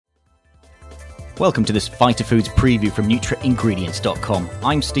Welcome to this VitaFoods preview from NutraIngredients.com.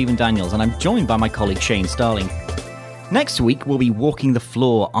 I'm Stephen Daniels and I'm joined by my colleague Shane Starling. Next week we'll be walking the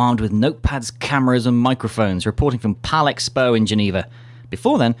floor armed with notepads, cameras and microphones, reporting from PAL Expo in Geneva.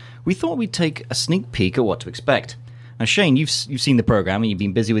 Before then, we thought we'd take a sneak peek at what to expect. Now Shane, you've seen the programme and you've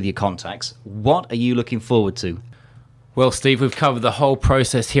been busy with your contacts. What are you looking forward to? Well, Steve, we've covered the whole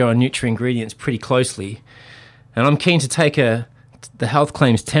process here on Nutri-Ingredients pretty closely, and I'm keen to take the health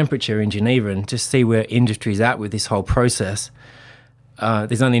claims temperature in Geneva and just see where industry's at with this whole process.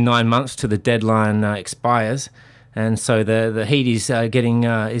 There's only 9 months to the deadline expires, and so the heat is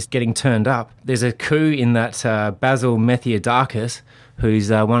getting turned up. There's a coup in that Basil Methiadakis,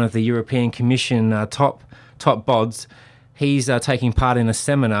 who's one of the European Commission top bods. He's taking part in a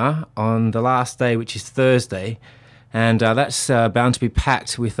seminar on the last day, which is Thursday. And that's bound to be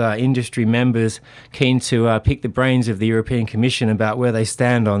packed with industry members keen to pick the brains of the European Commission about where they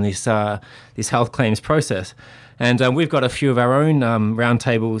stand on this health claims process. And we've got a few of our own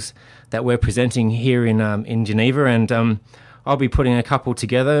roundtables that we're presenting here in Geneva, and I'll be putting a couple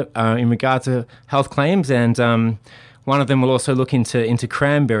together in regard to health claims, and one of them will also look into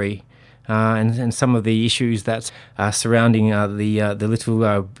cranberry and some of the issues that's surrounding the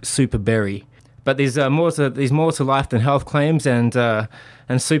little super berry. But there's more to life than health claims and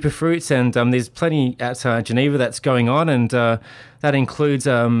superfruits, and there's plenty at Geneva that's going on, and that includes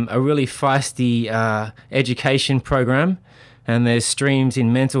a really feisty education program, and there's streams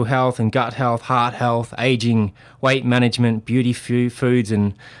in mental health and gut health, heart health, aging, weight management, beauty foods,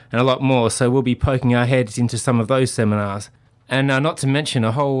 and a lot more. So we'll be poking our heads into some of those seminars. And not to mention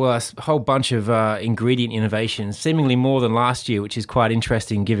a whole bunch of ingredient innovations, seemingly more than last year, which is quite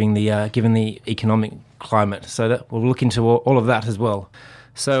interesting given the economic climate. So that we'll look into all of that as well.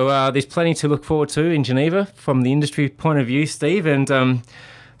 So there's plenty to look forward to in Geneva from the industry point of view, Steve. And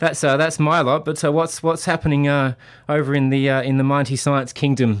that's my lot. But what's happening over in the mighty science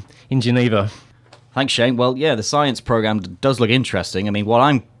kingdom in Geneva? Thanks, Shane. Well, yeah, the science program does look interesting. I mean, what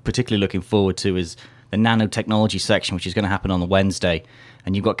I'm particularly looking forward to is the nanotechnology section, which is going to happen on the Wednesday.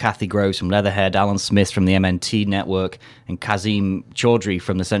 And you've got Kathy Groves from Leatherhead, Alan Smith from the MNT Network, and Kazim Chaudhry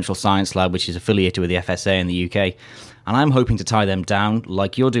from the Central Science Lab, which is affiliated with the FSA in the UK. And I'm hoping to tie them down,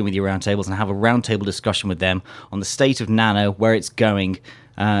 like you're doing with your roundtables, and have a roundtable discussion with them on the state of nano, where it's going.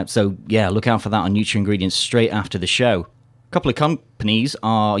 So, yeah, look out for that on Nutri-Ingredients straight after the show. A couple of companies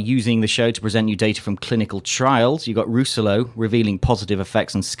are using the show to present new data from clinical trials. You've got Rousselot revealing positive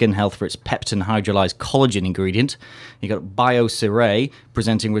effects on skin health for its peptin hydrolyzed collagen ingredient. You've got Biocere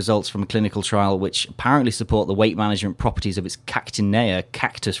presenting results from a clinical trial which apparently support the weight management properties of its Cactinea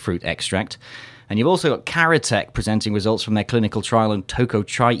cactus fruit extract. And you've also got Caratech presenting results from their clinical trial on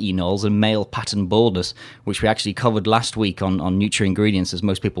tocotrienols and male pattern baldness, which we actually covered last week on Nutri-Ingredients, as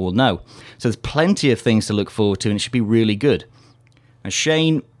most people will know. So there's plenty of things to look forward to, and it should be really good. And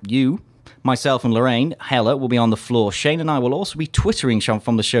Shane, you, myself and Lorraine Heller will be on the floor. Shane and I will also be twittering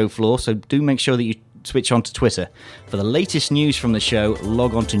from the show floor, so do make sure that you switch on to Twitter. For the latest news from the show,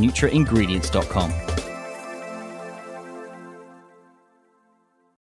 log on to NutraIngredients.com.